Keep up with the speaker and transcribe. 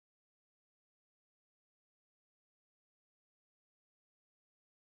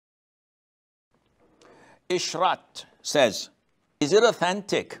Ishrat says, is it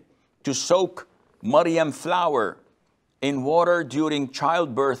authentic to soak Maryam flower in water during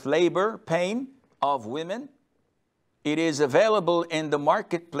childbirth labor pain of women? It is available in the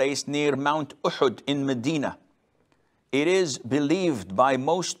marketplace near Mount Uhud in Medina. It is believed by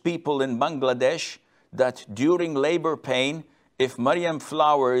most people in Bangladesh that during labor pain, if Maryam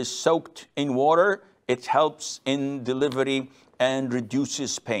flower is soaked in water, it helps in delivery and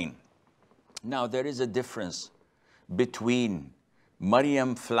reduces pain. Now, there is a difference between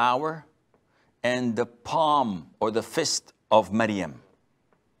Maryam flower and the palm or the fist of Maryam.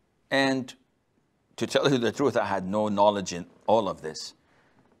 And to tell you the truth, I had no knowledge in all of this.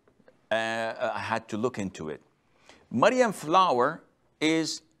 I had to look into it. Maryam flower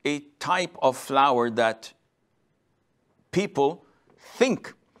is a type of flower that people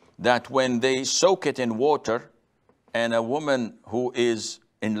think that when they soak it in water and a woman who is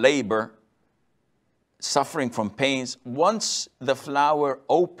in labor, suffering from pains, once the flower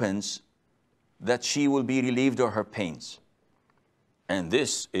opens, that she will be relieved of her pains. And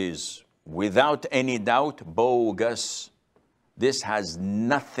this is, without any doubt, bogus. This has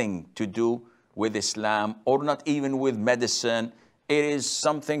nothing to do with Islam or not even with medicine. It is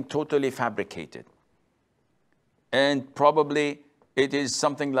something totally fabricated. And probably it is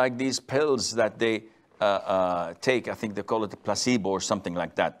something like these pills that they take. I think they call it a placebo or something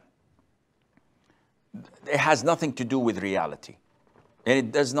like that. It has nothing to do with reality. And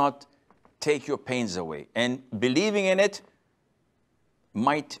it does not take your pains away. And believing in it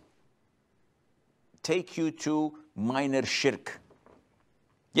might take you to minor shirk.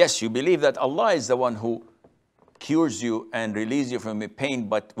 Yes, you believe that Allah is the one who cures you and relieves you from your pain,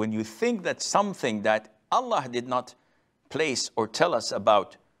 but when you think that something that Allah did not place or tell us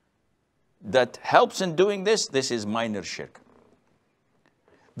about that helps in doing this, this is minor shirk.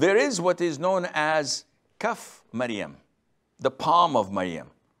 There is what is known as kaf Maryam, the palm of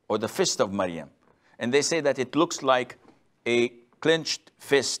Maryam, or the fist of Maryam. And they say that it looks like a clenched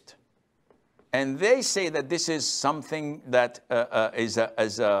fist. And they say that this is something that is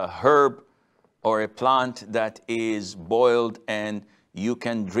a herb or a plant that is boiled and you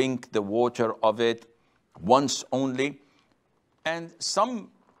can drink the water of it once only. And some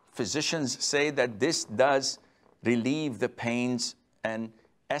physicians say that this does relieve the pains and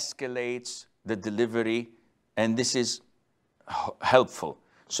escalates the delivery, and this is helpful.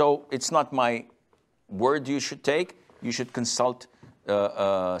 So it's not my word you should take. You should consult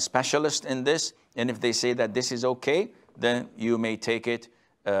a specialist in this, and if they say that this is okay, then you may take it,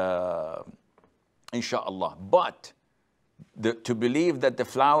 inshallah. But to believe that the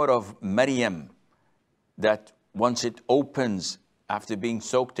flower of Maryam, that once it opens after being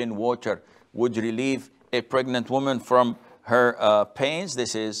soaked in water, would relieve a pregnant woman from her pains,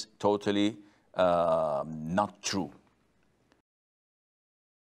 this is totally not true.